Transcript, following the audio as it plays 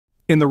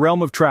In the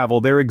realm of travel,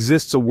 there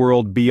exists a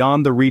world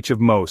beyond the reach of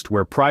most,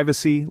 where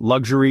privacy,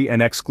 luxury,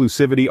 and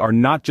exclusivity are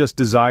not just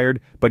desired,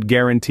 but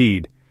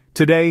guaranteed.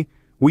 Today,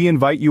 we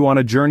invite you on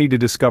a journey to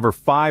discover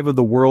 5 of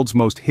the world's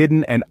most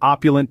hidden and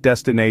opulent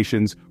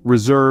destinations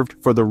reserved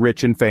for the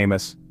rich and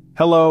famous.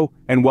 Hello,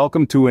 and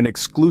welcome to an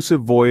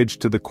exclusive voyage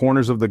to the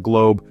corners of the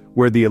globe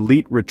where the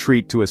elite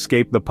retreat to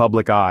escape the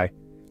public eye.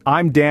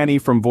 I'm Danny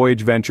from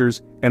Voyage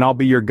Ventures, and I'll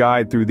be your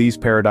guide through these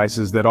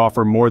paradises that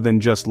offer more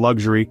than just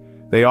luxury.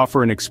 They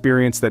offer an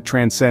experience that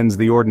transcends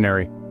the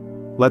ordinary.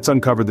 Let's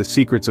uncover the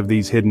secrets of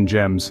these hidden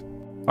gems.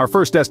 Our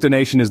first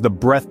destination is the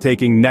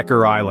breathtaking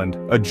Necker Island,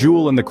 a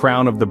jewel in the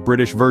crown of the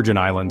British Virgin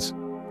Islands.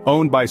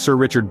 Owned by Sir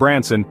Richard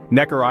Branson,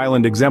 Necker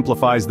Island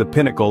exemplifies the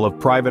pinnacle of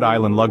private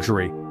island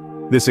luxury.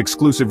 This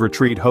exclusive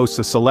retreat hosts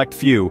a select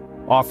few,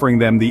 offering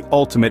them the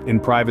ultimate in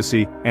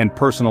privacy and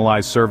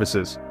personalized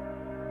services.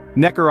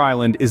 Necker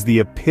Island is the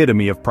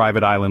epitome of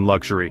private island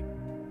luxury.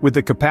 With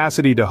the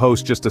capacity to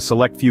host just a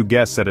select few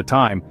guests at a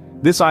time,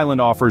 this island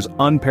offers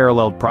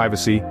unparalleled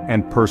privacy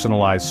and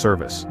personalized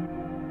service.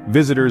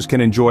 Visitors can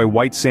enjoy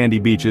white sandy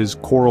beaches,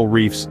 coral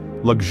reefs,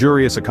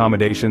 luxurious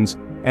accommodations,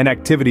 and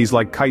activities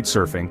like kite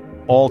surfing,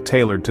 all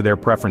tailored to their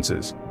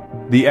preferences.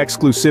 The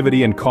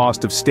exclusivity and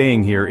cost of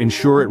staying here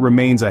ensure it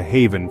remains a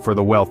haven for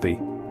the wealthy.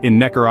 In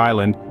Necker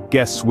Island,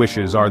 guests'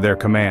 wishes are their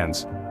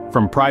commands.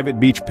 From private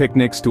beach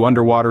picnics to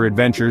underwater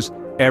adventures,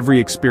 every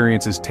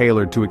experience is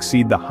tailored to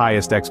exceed the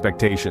highest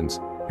expectations.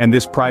 And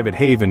this private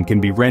haven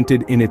can be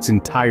rented in its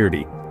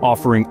entirety,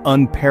 offering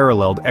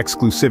unparalleled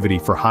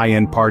exclusivity for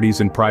high-end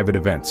parties and private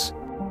events.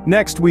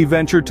 Next, we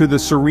venture to the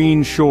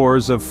serene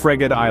shores of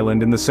Vrbo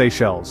Island in the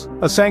Seychelles,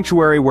 a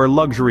sanctuary where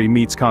luxury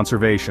meets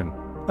conservation.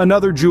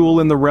 Another jewel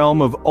in the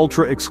realm of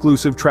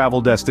ultra-exclusive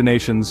travel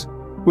destinations.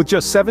 With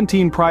just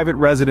 17 private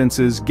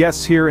residences,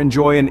 guests here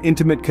enjoy an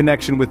intimate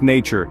connection with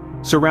nature,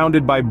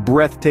 surrounded by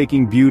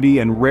breathtaking beauty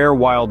and rare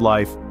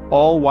wildlife,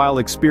 all while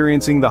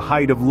experiencing the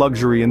height of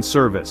luxury and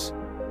service.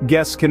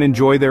 Guests can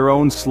enjoy their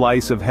own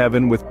slice of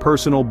heaven with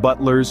personal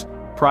butlers,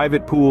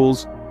 private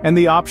pools, and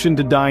the option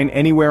to dine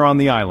anywhere on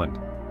the island.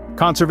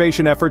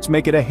 Conservation efforts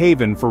make it a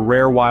haven for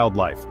rare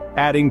wildlife,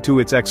 adding to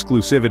its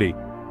exclusivity.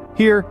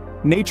 Here,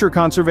 nature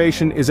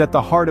conservation is at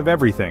the heart of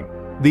everything.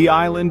 The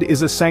island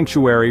is a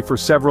sanctuary for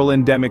several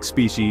endemic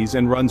species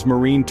and runs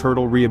marine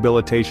turtle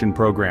rehabilitation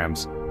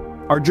programs.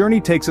 Our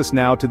journey takes us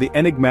now to the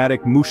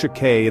enigmatic Musha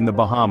Cay in the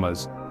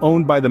Bahamas,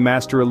 owned by the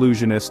master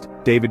illusionist,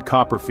 David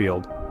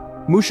Copperfield.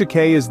 Musha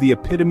Cay is the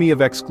epitome of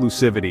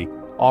exclusivity,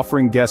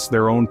 offering guests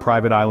their own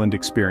private island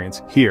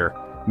experience. Here,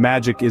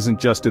 magic isn't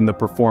just in the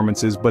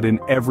performances but in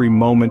every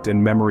moment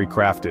and memory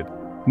crafted.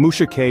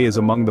 Musha Cay is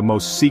among the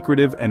most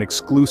secretive and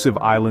exclusive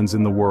islands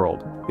in the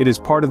world. It is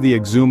part of the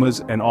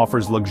Exumas and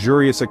offers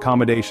luxurious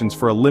accommodations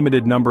for a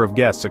limited number of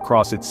guests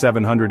across its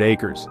 700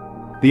 acres.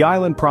 The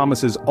island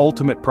promises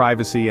ultimate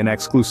privacy and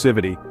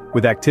exclusivity,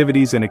 with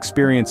activities and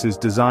experiences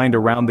designed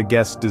around the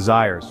guests'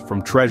 desires,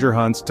 from treasure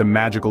hunts to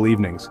magical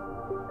evenings.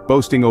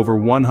 Boasting over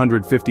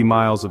 150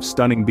 miles of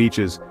stunning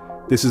beaches,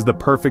 this is the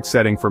perfect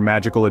setting for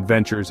magical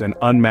adventures and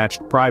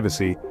unmatched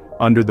privacy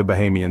under the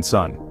Bahamian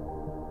sun.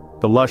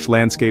 The lush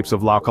landscapes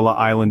of Laukala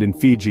Island in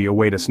Fiji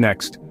await us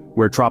next,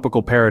 where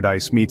tropical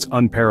paradise meets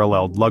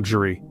unparalleled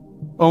luxury.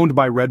 Owned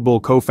by Red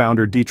Bull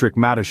co-founder Dietrich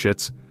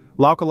Mateschitz,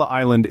 Laukala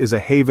Island is a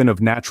haven of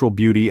natural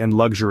beauty and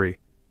luxury.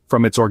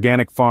 From its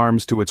organic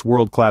farms to its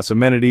world-class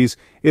amenities,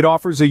 it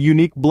offers a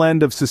unique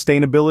blend of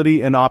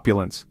sustainability and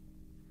opulence.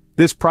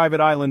 This private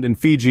island in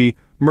Fiji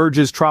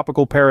merges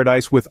tropical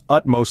paradise with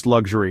utmost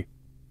luxury.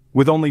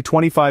 With only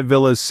 25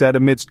 villas set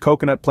amidst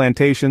coconut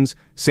plantations,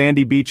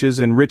 sandy beaches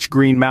and rich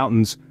green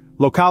mountains,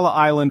 Laukala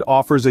Island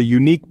offers a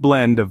unique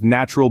blend of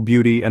natural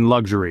beauty and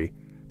luxury.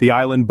 The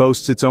island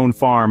boasts its own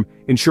farm,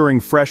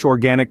 ensuring fresh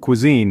organic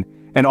cuisine,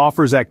 and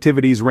offers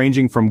activities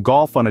ranging from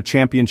golf on a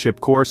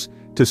championship course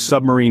to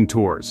submarine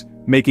tours,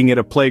 making it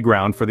a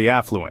playground for the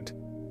affluent.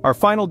 Our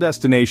final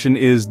destination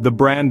is the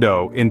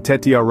Brando in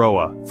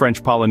Tetiaroa,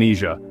 French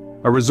Polynesia,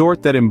 a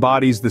resort that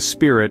embodies the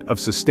spirit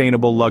of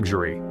sustainable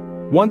luxury.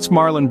 Once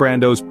Marlon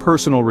Brando's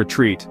personal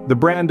retreat, the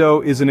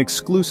Brando is an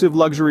exclusive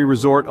luxury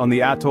resort on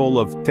the atoll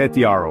of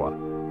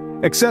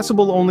Tetiaroa.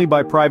 Accessible only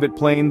by private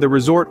plane, the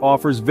resort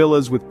offers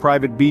villas with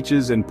private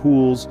beaches and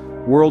pools,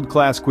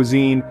 world-class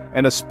cuisine,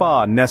 and a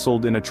spa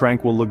nestled in a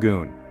tranquil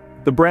lagoon.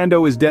 The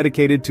Brando is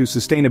dedicated to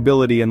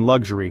sustainability and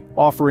luxury,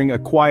 offering a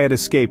quiet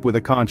escape with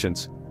a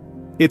conscience.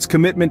 Its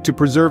commitment to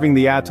preserving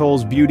the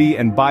atoll's beauty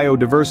and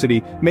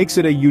biodiversity makes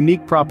it a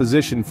unique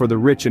proposition for the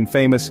rich and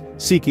famous,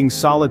 seeking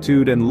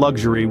solitude and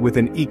luxury with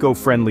an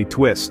eco-friendly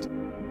twist.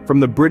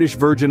 From the British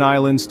Virgin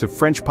Islands to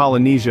French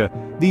Polynesia,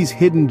 these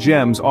hidden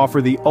gems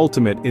offer the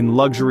ultimate in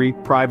luxury,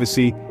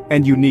 privacy,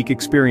 and unique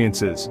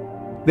experiences.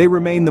 They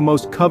remain the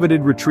most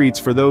coveted retreats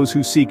for those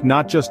who seek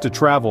not just to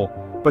travel,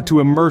 but to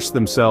immerse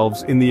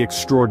themselves in the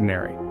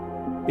extraordinary.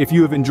 If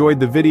you have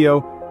enjoyed the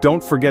video,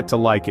 don't forget to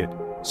like it,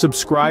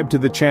 subscribe to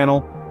the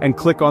channel, and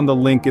click on the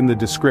link in the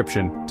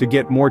description to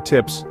get more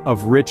tips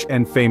of rich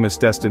and famous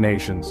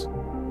destinations.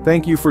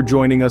 Thank you for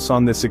joining us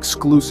on this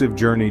exclusive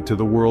journey to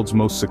the world's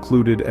most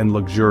secluded and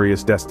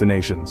luxurious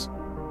destinations.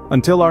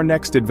 Until our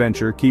next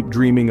adventure, keep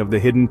dreaming of the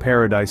hidden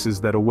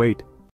paradises that await.